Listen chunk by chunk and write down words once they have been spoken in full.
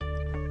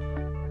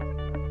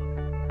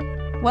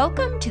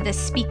Welcome to the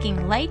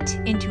Speaking Light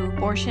into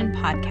Abortion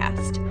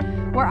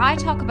podcast, where I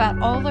talk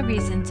about all the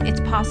reasons it's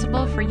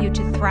possible for you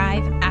to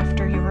thrive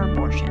after your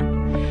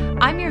abortion.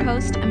 I'm your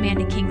host,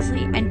 Amanda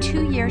Kingsley, and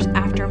 2 years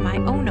after my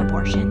own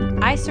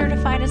abortion, I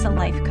certified as a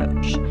life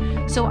coach,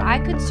 so I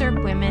could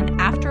serve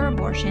women after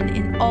abortion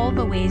in all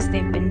the ways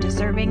they've been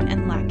deserving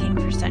and lacking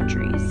for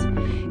centuries.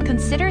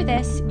 Consider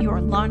this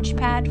your launch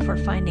pad for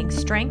finding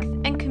strength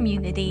and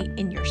community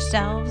in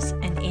yourselves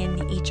and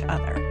in each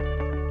other.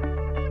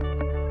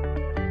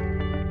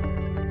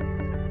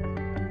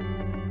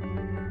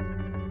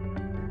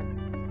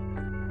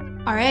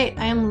 All right,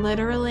 I am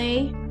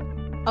literally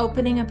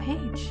opening a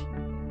page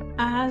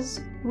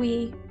as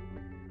we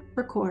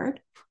record.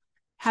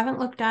 Haven't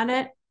looked at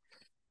it.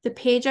 The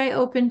page I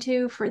opened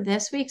to for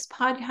this week's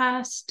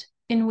podcast,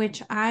 in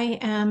which I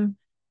am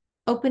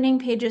opening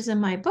pages in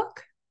my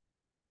book,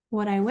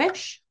 What I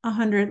Wish,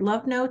 100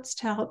 Love Notes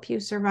to Help You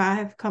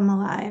Survive, Come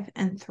Alive,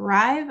 and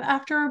Thrive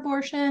After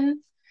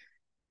Abortion.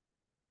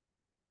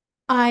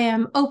 I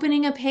am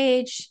opening a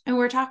page and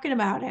we're talking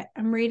about it.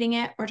 I'm reading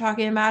it. We're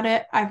talking about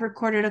it. I've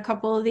recorded a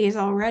couple of these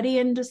already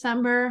in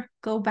December.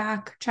 Go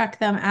back, check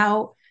them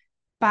out,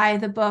 buy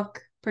the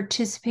book,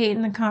 participate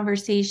in the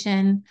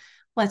conversation.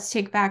 Let's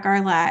take back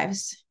our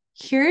lives.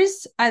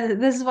 This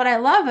is what I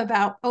love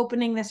about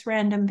opening this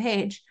random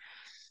page,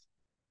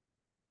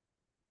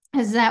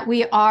 is that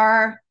we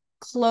are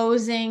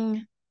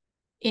closing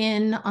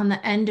in on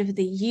the end of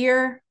the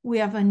year. We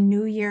have a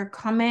new year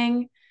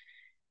coming,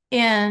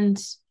 and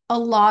a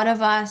lot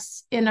of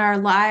us in our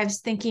lives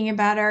thinking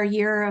about our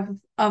year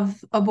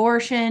of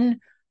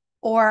abortion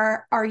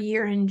or our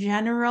year in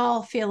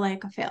general feel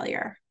like a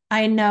failure.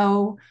 I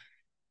know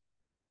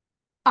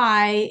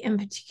I, in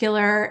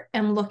particular,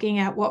 am looking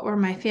at what were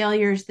my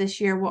failures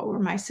this year, what were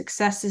my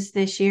successes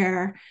this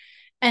year.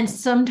 And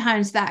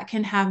sometimes that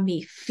can have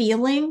me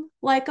feeling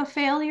like a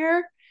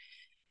failure.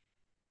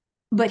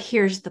 But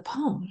here's the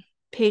poem,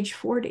 page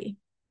 40.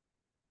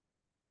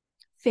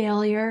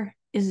 Failure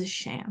is a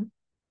sham.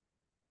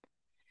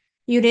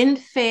 You didn't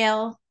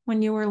fail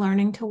when you were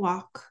learning to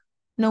walk.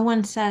 No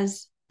one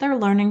says they're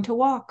learning to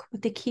walk,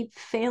 but they keep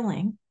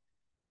failing.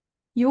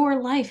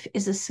 Your life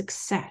is a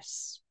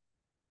success.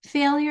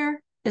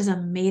 Failure is a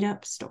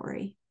made-up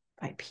story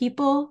by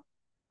people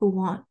who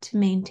want to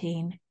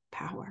maintain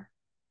power.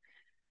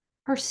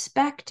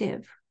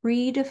 Perspective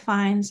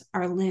redefines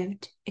our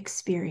lived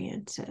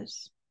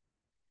experiences.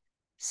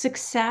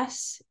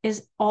 Success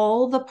is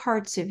all the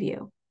parts of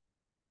you,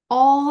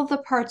 all the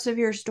parts of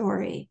your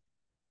story,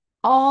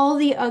 all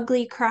the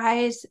ugly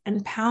cries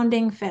and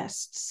pounding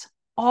fists,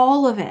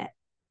 all of it.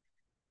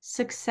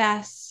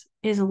 Success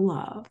is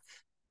love,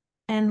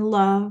 and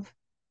love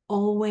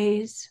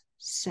always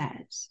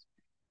says,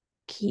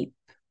 keep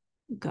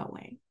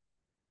going.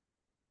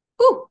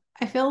 Ooh,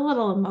 I feel a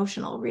little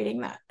emotional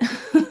reading that.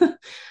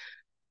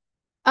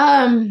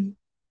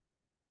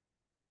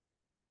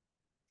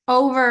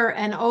 Over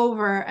and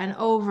over and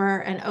over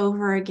and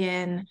over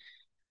again,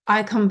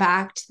 I come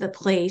back to the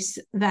place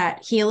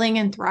that healing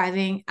and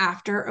thriving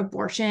after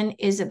abortion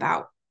is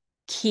about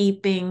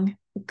keeping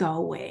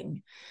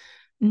going,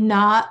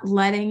 not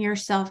letting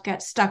yourself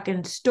get stuck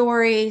in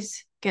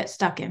stories, get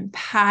stuck in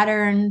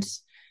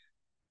patterns,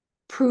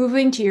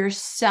 proving to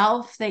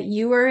yourself that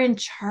you are in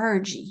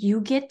charge.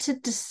 You get to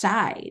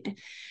decide.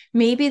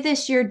 Maybe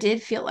this year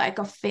did feel like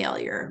a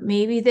failure.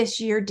 Maybe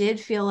this year did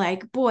feel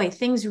like, boy,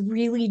 things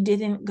really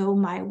didn't go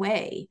my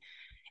way.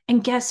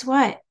 And guess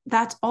what?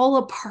 That's all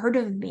a part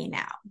of me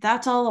now.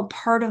 That's all a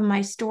part of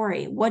my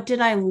story. What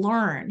did I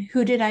learn?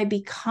 Who did I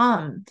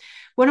become?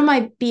 What am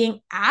I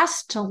being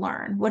asked to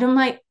learn? Who am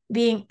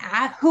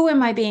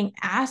I being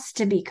asked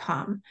to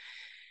become?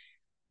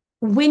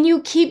 When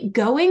you keep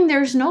going,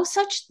 there's no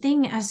such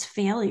thing as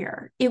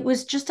failure. It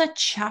was just a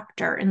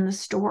chapter in the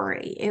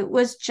story. It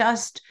was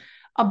just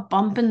a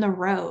bump in the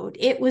road.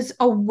 It was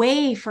a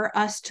way for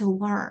us to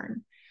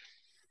learn.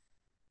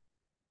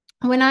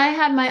 When I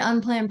had my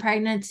unplanned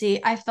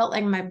pregnancy, I felt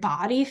like my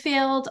body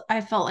failed.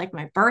 I felt like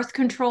my birth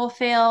control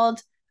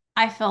failed.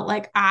 I felt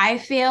like I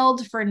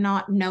failed for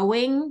not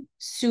knowing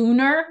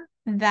sooner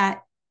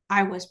that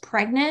I was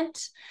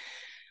pregnant.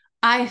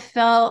 I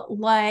felt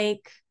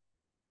like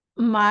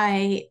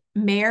my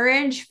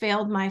marriage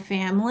failed my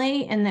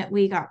family and that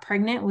we got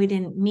pregnant. We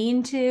didn't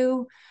mean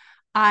to.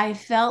 I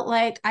felt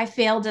like I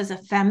failed as a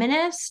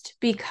feminist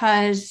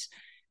because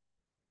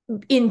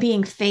in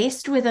being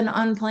faced with an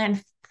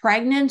unplanned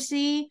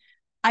pregnancy,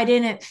 I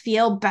didn't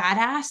feel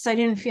badass. I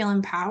didn't feel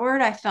empowered.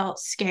 I felt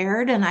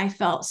scared and I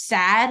felt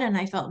sad and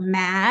I felt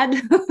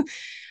mad.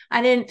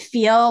 I didn't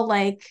feel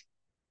like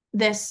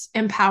this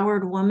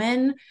empowered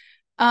woman.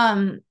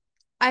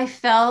 I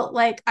felt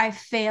like I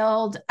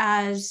failed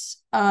as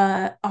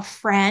a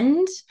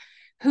friend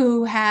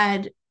who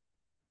had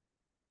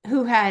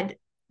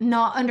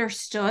not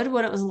understood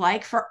what it was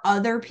like for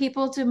other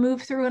people to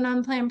move through an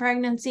unplanned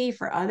pregnancy,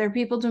 for other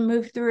people to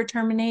move through a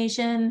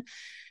termination.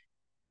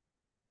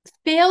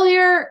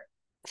 Failure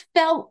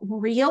felt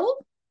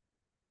real,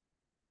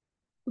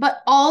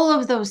 But all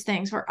of those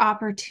things were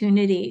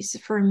opportunities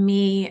for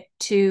me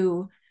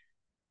to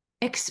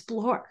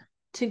explore,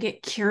 to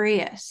get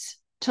curious,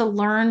 to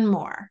learn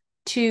more,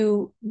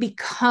 to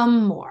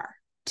become more,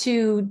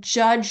 to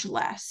judge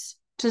less,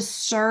 to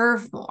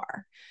serve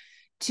more,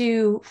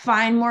 to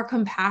find more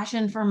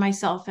compassion for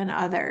myself and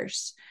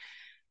others.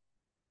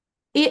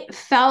 It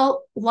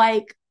felt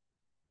like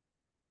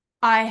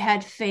I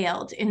had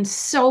failed in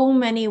so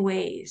many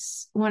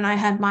ways when I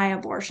had my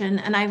abortion,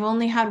 and I've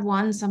only had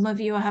one. Some of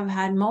you have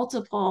had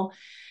multiple.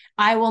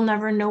 I will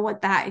never know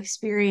what that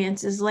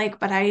experience is like,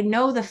 but I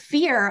know the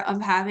fear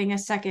of having a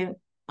second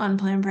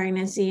unplanned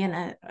pregnancy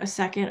and a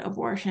second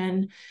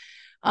abortion.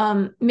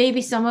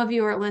 Maybe some of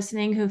you are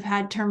listening who've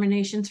had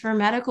terminations for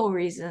medical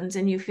reasons,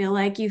 and you feel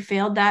like you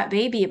failed that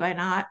baby by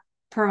not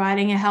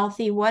providing a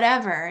healthy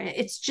whatever.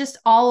 It's just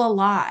all a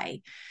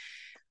lie.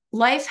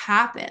 Life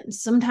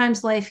happens.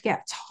 Sometimes life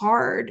gets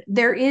hard.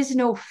 There is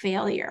no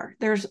failure.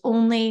 There's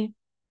only,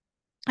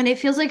 and it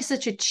feels like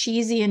such a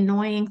cheesy,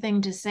 annoying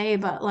thing to say,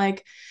 but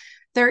like,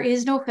 there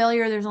is no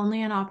failure. There's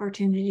only an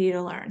opportunity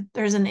to learn.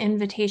 There's an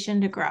invitation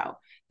to grow.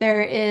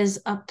 There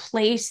is a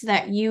place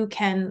that you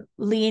can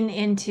lean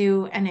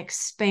into and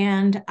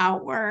expand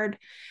outward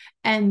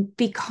and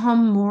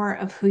become more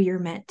of who you're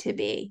meant to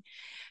be.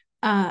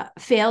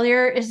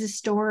 Failure is a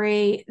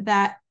story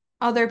that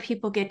other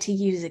people get to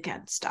use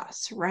against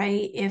us,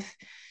 right?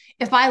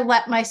 If I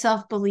let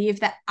myself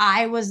believe that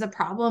I was the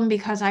problem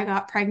because I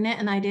got pregnant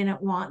and I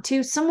didn't want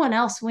to, someone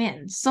else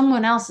wins.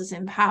 Someone else is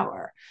in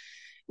power.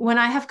 When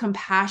I have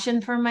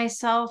compassion for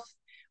myself,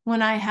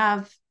 when I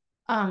have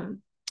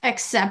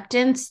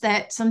acceptance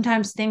that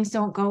sometimes things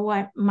don't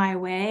go my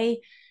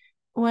way,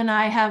 when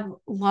I have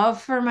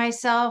love for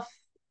myself,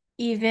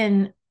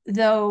 even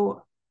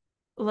though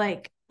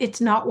like it's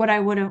not what I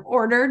would have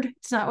ordered,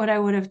 it's not what I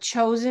would have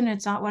chosen,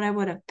 it's not what I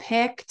would have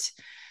picked,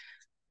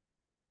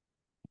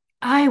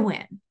 I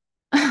win.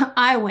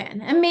 I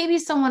win. And maybe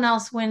someone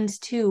else wins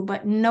too,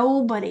 but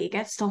nobody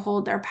gets to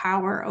hold their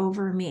power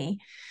over me.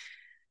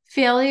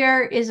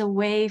 Failure is a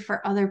way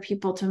for other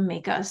people to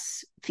make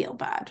us feel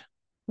bad.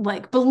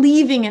 Like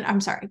believing in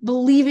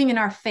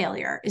our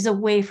failure is a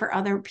way for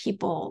other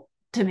people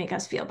to make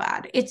us feel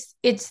bad.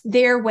 It's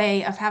their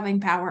way of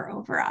having power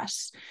over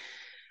us.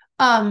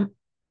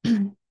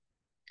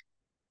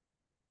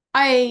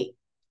 I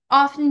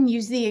often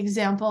use the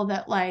example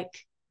that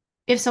like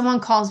if someone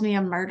calls me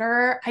a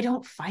murderer, I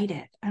don't fight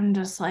it. I'm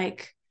just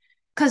like,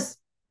 because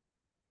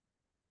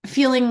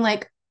feeling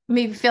like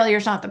maybe failure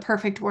is not the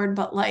perfect word,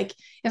 but like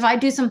if I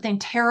do something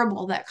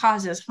terrible that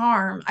causes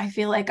harm, I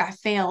feel like I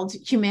failed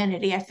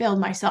humanity, I failed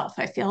myself,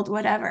 I failed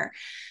whatever.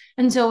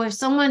 And so if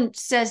someone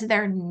says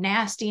their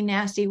nasty,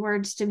 nasty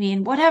words to me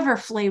in whatever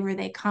flavor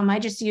they come, I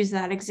just use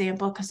that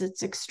example because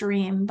it's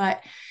extreme.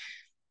 But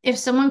if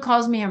someone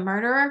calls me a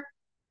murderer,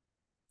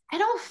 I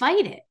don't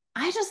fight it.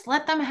 I just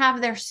let them have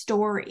their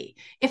story.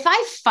 If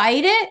I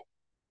fight it,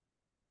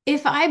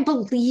 if I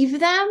believe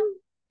them,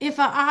 if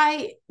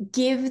I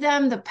give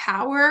them the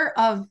power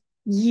of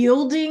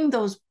yielding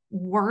those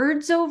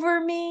words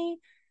over me,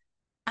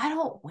 I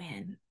don't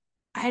win.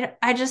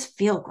 I just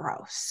feel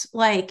gross.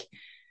 Like,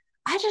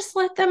 I just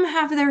let them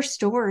have their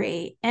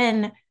story.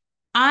 And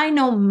I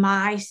know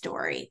my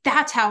story.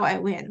 That's how I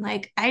win.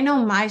 Like, I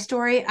know my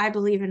story. I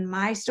believe in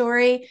my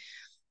story.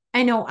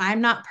 I know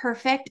I'm not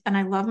perfect and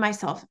I love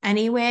myself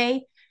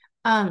anyway.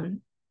 Um,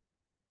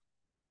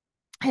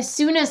 as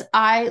soon as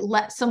I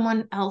let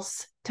someone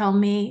else tell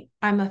me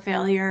I'm a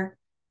failure,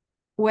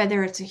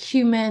 whether it's a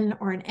human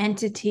or an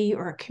entity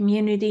or a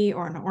community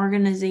or an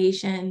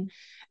organization,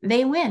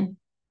 they win.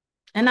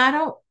 And I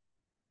don't,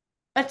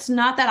 it's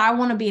not that I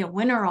want to be a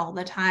winner all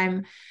the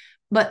time,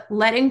 but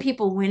letting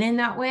people win in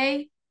that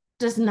way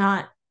does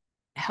not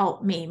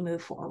help me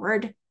move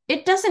forward.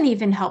 It doesn't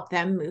even help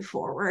them move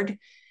forward.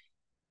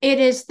 It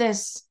is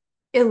this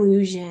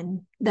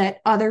illusion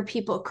that other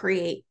people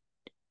create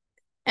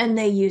and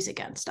they use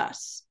against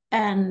us.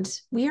 And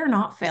we are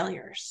not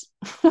failures.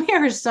 We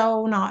are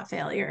so not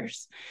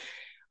failures.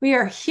 We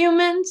are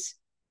humans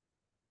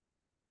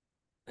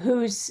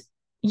whose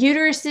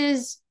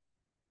uteruses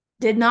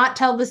did not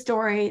tell the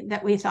story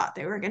that we thought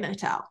they were going to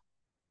tell.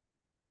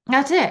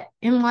 That's it,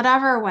 in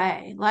whatever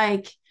way.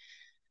 Like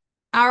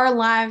our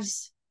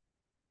lives,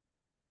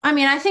 I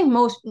mean, I think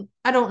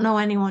I don't know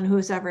anyone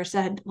who's ever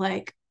said,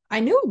 like, I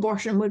knew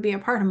abortion would be a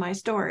part of my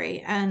story.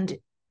 And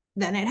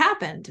then it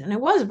happened and it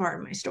was a part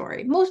of my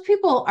story. Most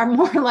people are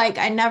more like,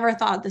 I never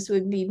thought this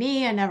would be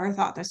me. I never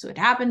thought this would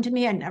happen to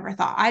me. I never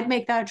thought I'd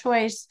make that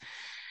choice.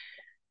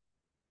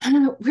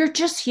 And we're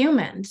just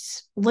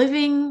humans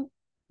living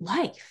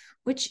life,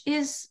 which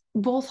is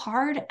both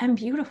hard and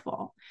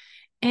beautiful.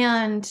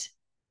 And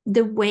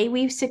the way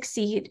we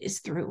succeed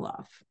is through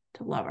love,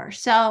 to love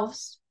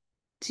ourselves,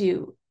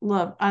 to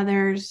love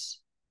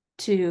others,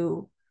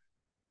 to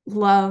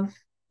love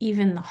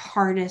even the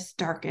hardest,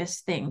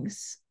 darkest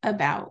things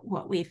about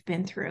what we've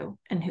been through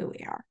and who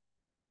we are.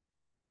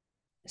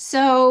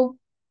 So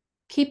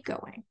keep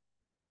going,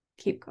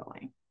 keep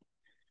going.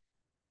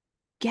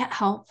 Get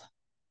help.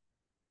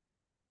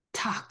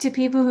 talk to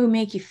people who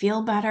make you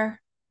feel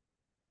better,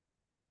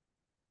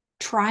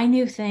 try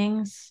new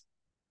things,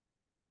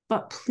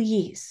 but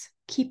please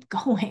keep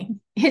going.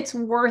 It's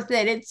worth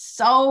it. It's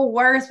so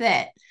worth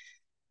it.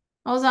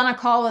 I was on a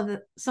call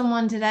with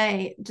someone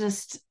today,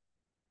 just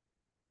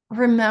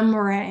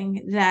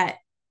remembering that,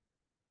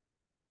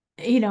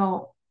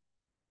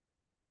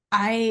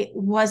 I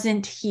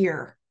wasn't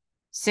here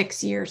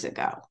 6 years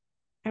ago.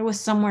 I was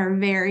somewhere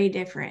very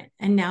different,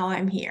 and now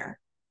I'm here.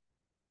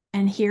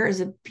 And here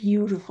is a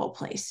beautiful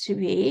place to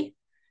be.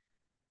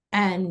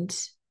 And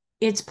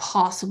it's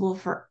possible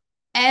for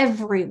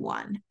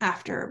everyone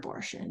after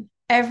abortion.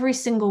 Every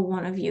single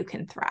one of you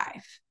can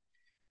thrive,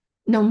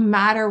 no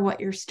matter what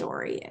your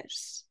story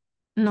is.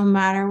 No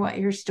matter what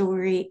your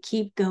story,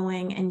 keep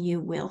going and you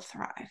will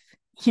thrive.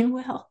 You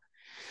will.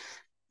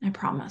 I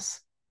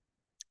promise.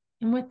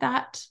 And with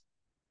that,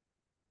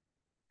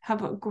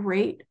 have a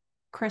great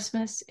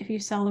Christmas if you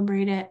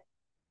celebrate it.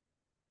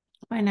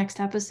 My next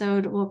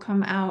episode will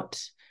come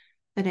out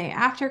the day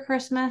after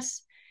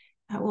Christmas.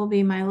 That will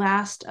be my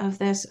last of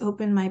this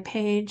open my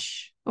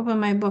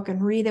book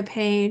and read a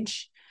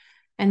page.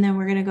 And then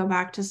we're going to go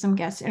back to some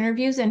guest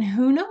interviews and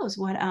who knows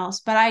what else.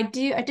 But I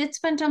did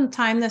spend some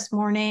time this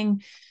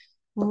morning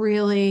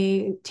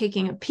really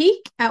taking a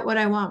peek at what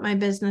I want my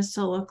business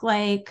to look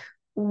like,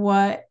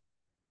 what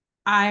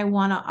I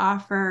want to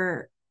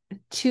offer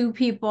to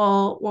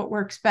people, what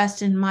works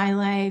best in my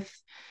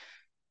life.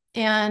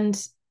 And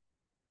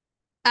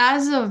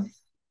as of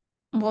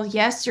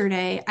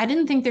yesterday, I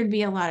didn't think there'd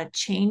be a lot of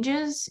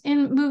changes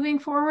in moving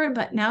forward,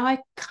 but now I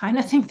kind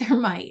of think there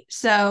might.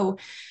 So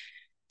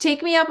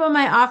take me up on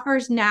my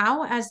offers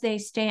now as they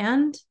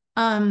stand.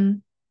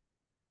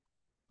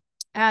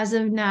 As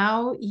of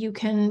now, you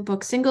can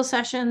book single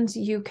sessions.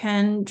 You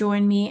can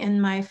join me in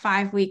my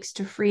 5 weeks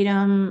to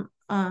freedom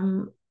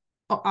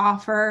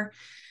offer.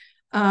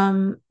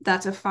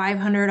 That's a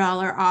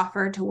 $500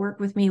 offer to work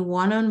with me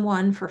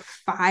one-on-one for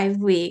 5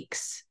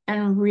 weeks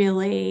and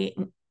really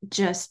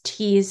just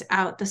tease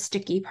out the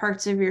sticky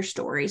parts of your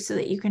story so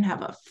that you can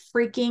have a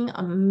freaking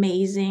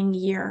amazing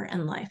year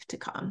and life to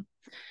come.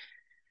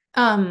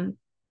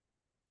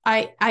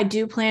 I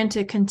do plan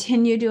to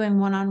continue doing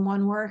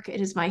one-on-one work.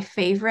 It is my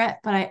favorite,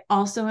 but I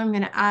also am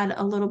going to add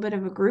a little bit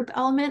of a group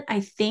element.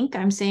 I think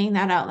I'm saying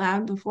that out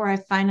loud before I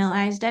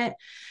finalized it.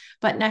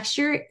 But next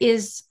year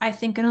is, I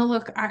think, going to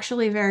look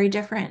actually very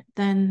different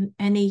than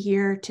any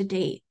year to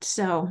date.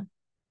 So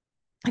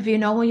if you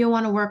know you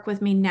want to work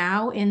with me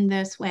now in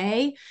this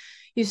way,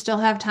 you still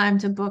have time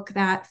to book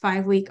that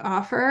 5-week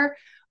offer,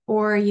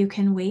 or you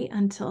can wait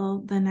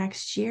until the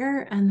next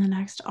year and the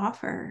next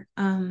offer.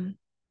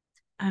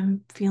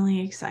 I'm feeling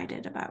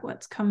excited about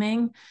what's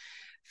coming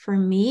for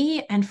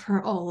me and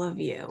for all of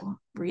you.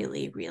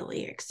 Really,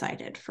 really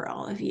excited for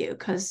all of you,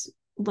 because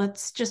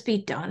let's just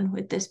be done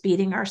with this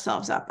beating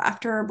ourselves up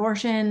after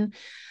abortion.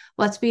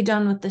 Let's be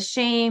done with the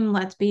shame.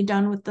 Let's be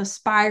done with the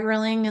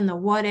spiraling and the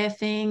what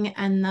ifing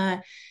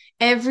and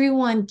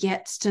everyone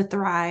gets to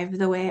thrive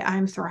the way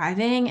I'm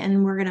thriving.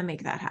 And we're going to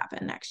make that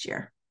happen next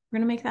year. We're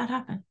going to make that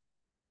happen.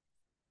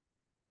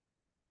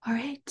 All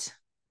right.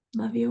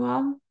 Love you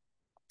all.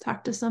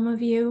 Talk to some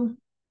of you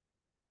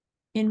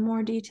in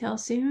more detail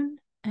soon.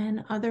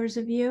 And others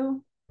of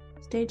you,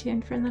 stay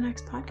tuned for the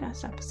next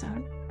podcast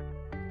episode.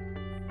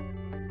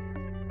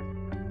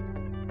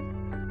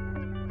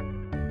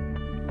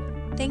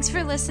 Thanks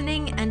for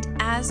listening, and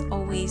as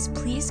always,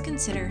 please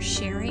consider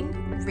sharing,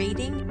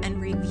 rating,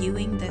 and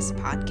reviewing this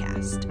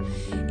podcast.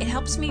 It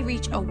helps me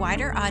reach a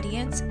wider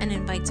audience and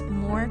invites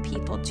more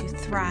people to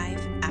thrive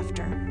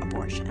after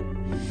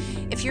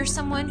abortion. If you're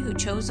someone who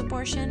chose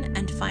abortion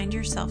and find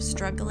yourself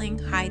struggling,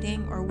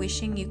 hiding, or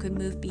wishing you could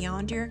move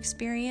beyond your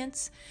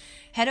experience,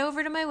 head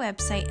over to my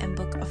website and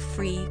book a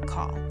free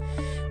call.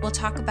 We'll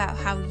talk about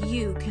how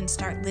you can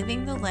start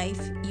living the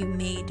life you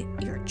made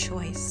your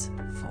choice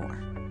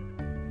for.